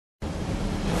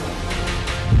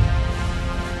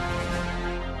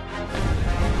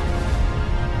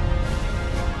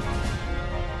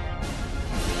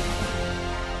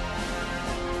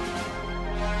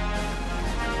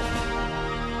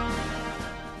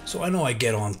So I know I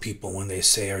get on people when they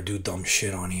say or do dumb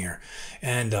shit on here.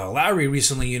 And Larry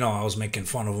recently, I was making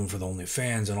fun of him for the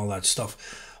OnlyFans and all that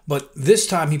stuff. But this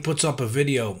time he puts up a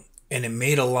video and it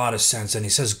made a lot of sense. And he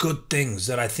says good things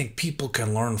that I think people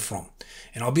can learn from.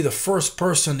 And I'll be the first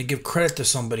person to give credit to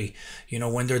somebody,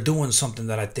 when they're doing something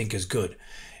that I think is good.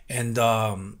 And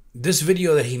this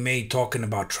video that he made talking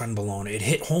about Trenbolone, it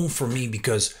hit home for me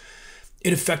because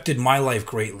it affected my life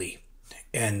greatly.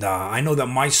 And I know that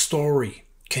my story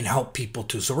can help people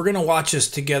too. So we're going to watch this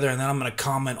together and then I'm going to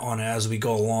comment on it as we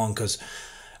go along, because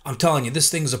I'm telling you, this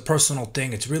thing's a personal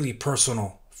thing. It's really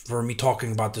personal for me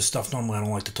talking about this stuff. Normally I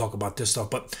don't like to talk about this stuff,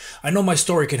 but I know my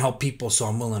story can help people, so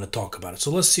I'm willing to talk about it. So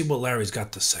let's see what Larry's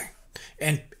got to say.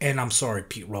 And I'm sorry,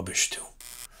 Pete Rubish too.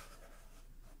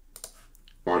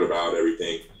 Part about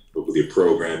everything, but with your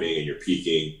programming and your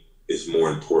peaking is more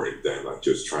important than like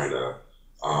just trying to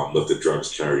let the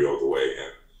drugs carry you all the way.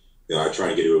 And I try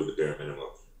and get away with the bare minimum.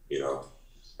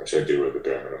 I try to get away with the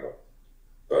bare minimum.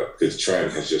 But this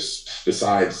trend has just,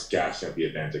 besides gas and the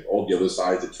advantage, like all the other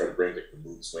sides the trend brings, like the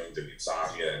mood swings and the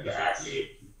insomnia and the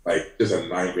acne, like just a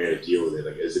nightmare to deal with it.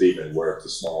 Like, is it even worth the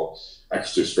small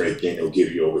extra strength gain it'll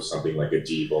give you over something like a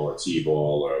D-ball, a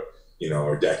T-ball, or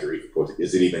or Decker?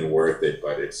 Is it even worth it?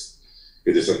 But it's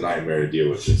a nightmare to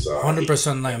deal with. It's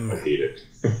 100% nightmare. I hate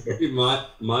it.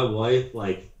 my wife,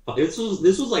 like, this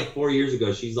was like 4 years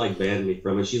ago. She's like banned me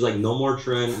from it. She's like, no more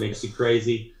trend, makes you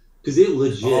crazy. Because it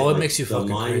legit, it makes you fucking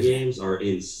mind crazy. Games are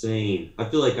insane. I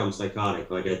feel like I'm psychotic.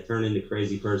 Like, I turn into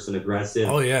crazy person, aggressive.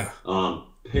 Oh yeah.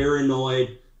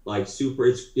 Paranoid, like super.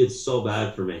 It's so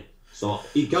bad for me. So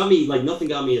it got me, like, nothing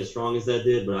got me as strong as that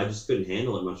did, but I just couldn't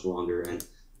handle it much longer. And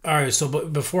all right, so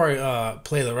but before I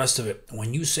play the rest of it,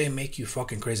 when you say make you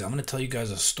fucking crazy, I'm gonna tell you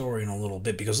guys a story in a little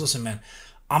bit, because listen, man,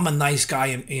 I'm a nice guy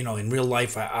in real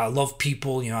life. I love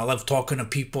people. I love talking to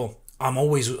people. I'm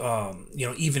always,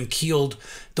 even keeled.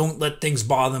 Don't let things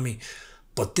bother me.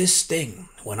 But this thing,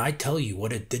 when I tell you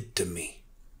what it did to me,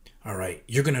 all right,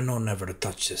 you're going to know never to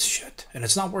touch this shit. And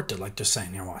it's not worth it, like they're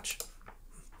saying. Here, watch.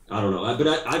 I don't know.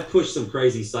 But I pushed some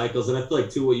crazy cycles. And I feel like,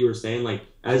 too, what you were saying, like,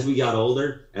 as we get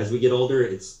older,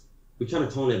 we kind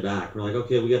of tone it back. We're like,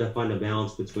 okay, we got to find a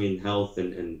balance between health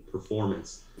and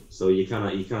performance. So you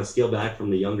kind of scale back from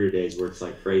the younger days where it's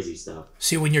like crazy stuff.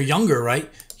 See, when you're younger, right,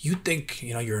 you think,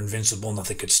 you're invincible.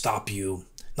 Nothing could stop you.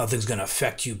 Nothing's going to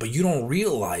affect you. But you don't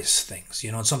realize things,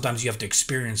 and sometimes you have to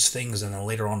experience things. And then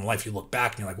later on in life, you look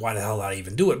back and you're like, why the hell did I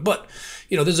even do it? But,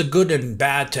 there's a good and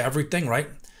bad to everything, right?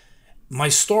 My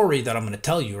story that I'm going to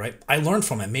tell you, right, I learned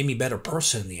from it. Made me a better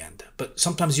person in the end. But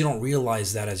sometimes you don't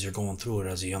realize that as you're going through it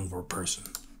as a younger person.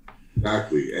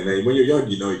 Exactly. And then when you're young,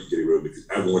 you can get away with it because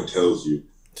everyone tells you,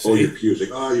 your peers, like,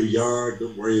 oh, you're young,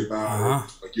 don't worry about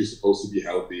it. Like, you're supposed to be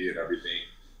healthy and everything.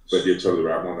 But you're totally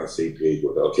right. I'm on that same page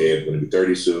with, okay, I'm going to be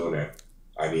 30 soon, and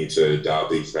I need to dial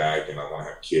things back, and I want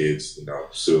to have kids,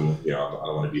 soon. I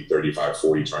don't want to be 35,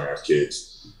 40 trying to have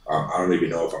kids. I don't even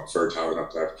know if I'm fertile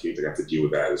enough to have kids. I have to deal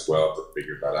with that as well to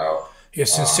figure that out. Yeah,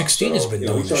 since 16 has been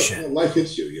doing this shit. Life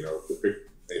hits you,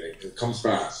 it comes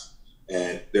fast.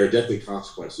 And there are definitely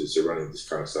consequences to running this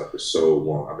kind of stuff for so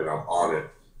long. I mean, I'm on it.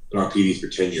 Been on PDs for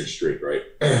 10 years straight, right?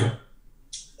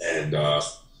 And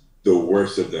the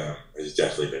worst of them has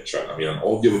definitely been trying. I mean, on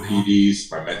all the other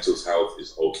PDs, my mental health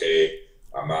is okay.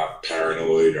 I'm not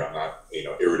paranoid, or I'm not,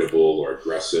 irritable or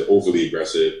aggressive, overly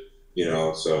aggressive,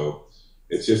 so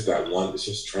it's just that one, it's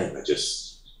just trend that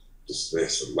just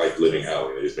makes life living hell.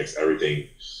 It just makes everything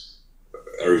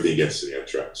gets to me on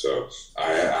track. So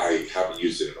I haven't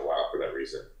used it in a while for that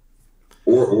reason.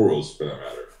 Or orals for that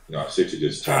matter. I stick to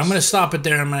just I'm going to stop it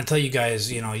there. I'm going to tell you guys,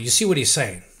 you see what he's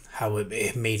saying, how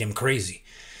it made him crazy.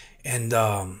 And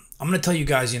I'm going to tell you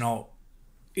guys,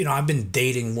 I've been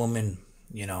dating women,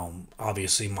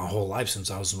 obviously my whole life since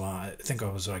I was, I think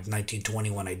I was like 19,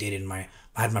 20 when I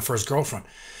had my first girlfriend.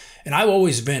 And I've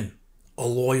always been a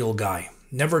loyal guy.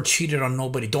 Never cheated on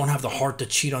nobody. Don't have the heart to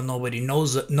cheat on nobody.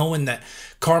 Knowing that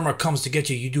karma comes to get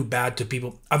you, you do bad to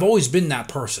people. I've always been that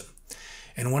person.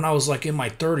 And when I was like in my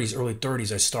 30s, early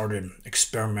 30s, I started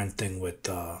experimenting with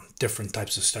different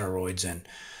types of steroids. And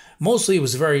mostly it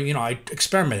was very, I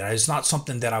experimented. It's not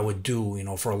something that I would do,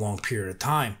 for a long period of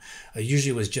time.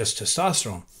 Usually it was just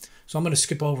testosterone. So I'm going to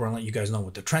skip over and let you guys know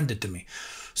what the trend did to me.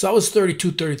 So I was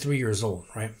 32, 33 years old,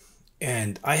 right?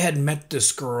 And I had met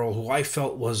this girl who I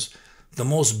felt was the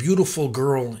most beautiful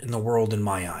girl in the world in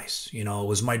my eyes. It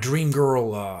was my dream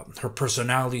girl, her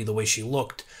personality, the way she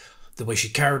looked, the way she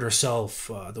carried herself,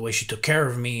 the way she took care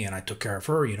of me, and I took care of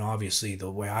her, obviously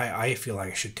the way I feel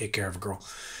like I should take care of a girl.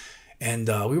 And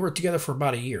we were together for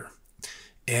about a year.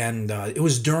 And it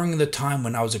was during the time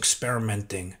when I was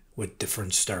experimenting with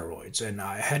different steroids. And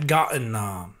I had gotten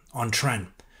on Tren,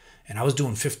 and I was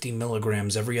doing 50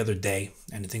 milligrams every other day,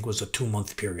 and I think it was a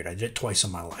 2-month period. I did it twice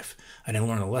in my life. I didn't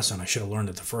learn a lesson. I should have learned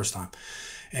it the first time.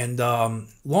 And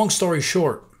long story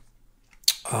short,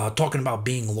 talking about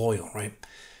being loyal, right?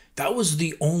 That was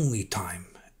the only time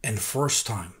and first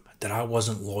time that I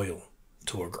wasn't loyal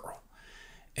to a girl.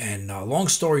 And long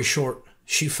story short,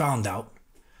 she found out,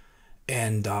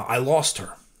 and I lost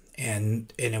her.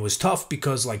 And it was tough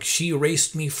because, like, she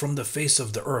erased me from the face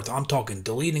of the earth. I'm talking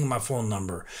deleting my phone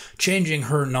number, changing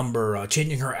her number,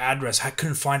 changing her address. I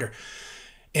couldn't find her.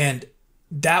 And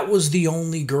that was the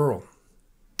only girl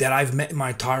that I've met in my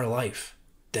entire life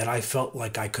that I felt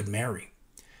like I could marry.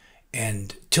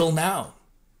 And till now,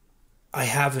 I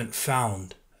haven't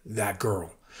found that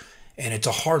girl. And it's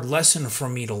a hard lesson for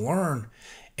me to learn.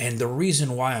 And the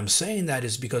reason why I'm saying that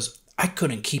is because I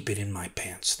couldn't keep it in my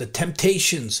pants. The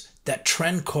temptations that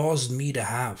Tren caused me to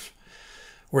have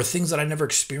were things that I never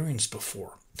experienced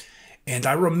before. And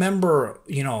I remember,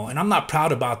 you know, and I'm not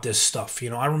proud about this stuff. You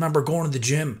know, I remember going to the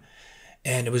gym,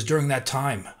 and it was during that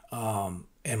time.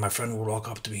 And my friend would walk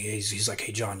up to me. He's like,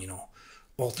 "Hey, John, you know,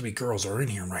 all 3 girls are in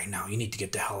here right now. You need to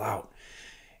get the hell out."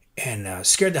 And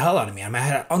scared the hell out of me. I mean, I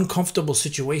had uncomfortable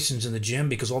situations in the gym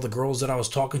because all the girls that I was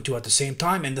talking to at the same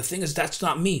time. And the thing is, that's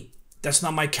not me. That's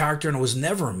not my character, and it was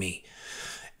never me.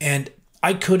 And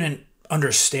I couldn't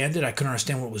understand it. I couldn't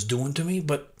understand what it was doing to me.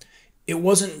 But it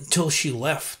wasn't until she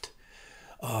left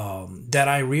that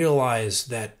I realized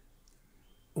that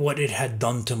what it had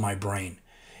done to my brain.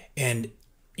 And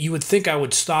you would think I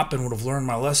would stop and would have learned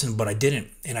my lesson, but I didn't.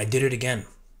 And I did it again.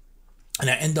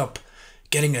 And I end up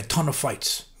getting a ton of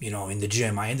fights, you know, in the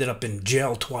gym. I ended up in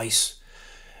jail twice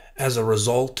as a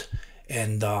result.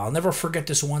 And I'll never forget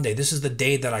this one day. This is the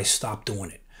day that I stopped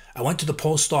doing it. I went to the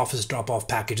post office to drop off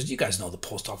packages. You guys know the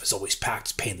post office is always packed.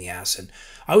 It's a pain in the ass. And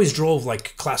I always drove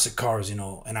like classic cars, you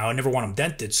know, and I never want them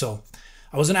dented. So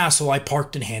I was an asshole. I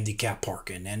parked in handicap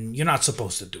parking, and you're not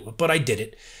supposed to do it, but I did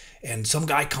it. And some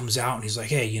guy comes out and he's like,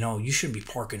 "Hey, you know, you shouldn't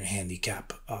be parking in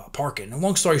handicap parking." And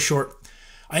long story short,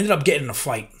 I ended up getting in a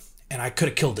fight, and I could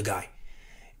have killed the guy.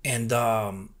 And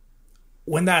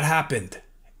when that happened,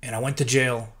 and I went to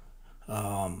jail,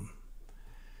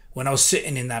 when I was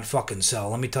sitting in that fucking cell,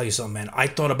 let me tell you something, man. I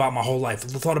thought about my whole life. I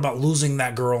thought about losing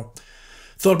that girl.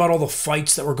 Thought about all the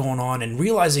fights that were going on, and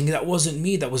realizing that wasn't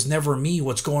me. That was never me.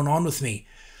 What's going on with me?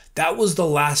 That was the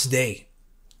last day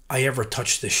I ever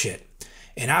touched this shit.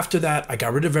 And after that, I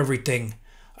got rid of everything.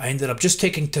 I ended up just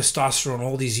taking testosterone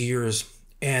all these years.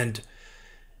 And,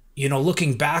 you know,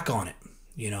 looking back on it,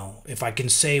 you know, if I can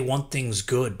say one thing's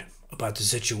good about the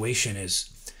situation is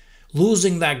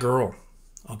losing that girl,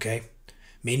 okay,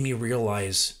 made me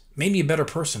realize, made me a better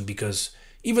person, because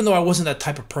even though I wasn't that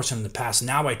type of person in the past,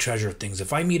 now I treasure things.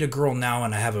 If I meet a girl now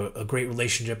and I have a great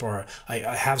relationship, or I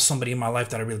have somebody in my life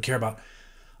that I really care about,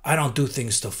 I don't do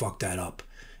things to fuck that up.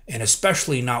 And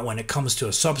especially not when it comes to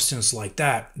a substance like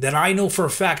that I know for a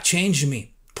fact changed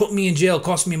me, put me in jail,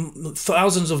 cost me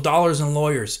thousands of dollars in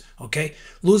lawyers, okay?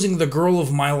 Losing the girl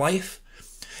of my life,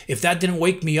 if that didn't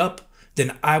wake me up,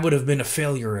 then I would have been a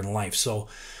failure in life. So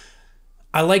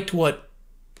I liked what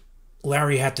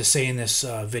Larry had to say in this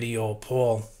video,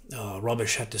 Paul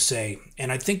Rubish had to say,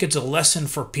 and I think it's a lesson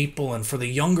for people and for the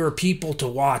younger people to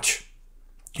watch,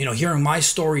 you know, hearing my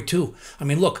story too. I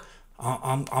mean, look,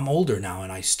 I'm older now,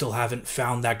 and I still haven't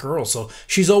found that girl. So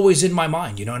she's always in my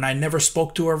mind, you know, and I never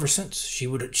spoke to her ever since.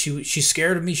 She's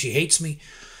scared of me. She hates me,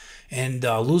 and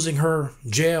losing her,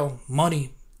 jail,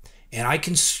 money, and I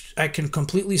can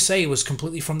completely say it was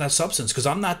completely from that substance, because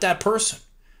I'm not that person,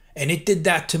 and it did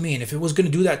that to me. And if it was going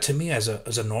to do that to me as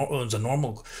a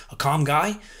normal, calm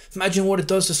guy, imagine what it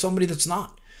does to somebody that's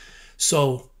not.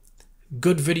 So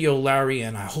good video, Larry,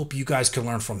 and I hope you guys can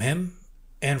learn from him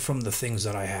and from the things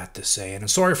that I had to say. And I'm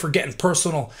sorry for getting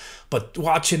personal, but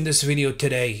watching this video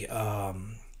today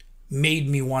made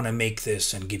me want to make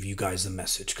this and give you guys the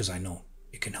message, because I know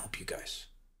it can help you guys.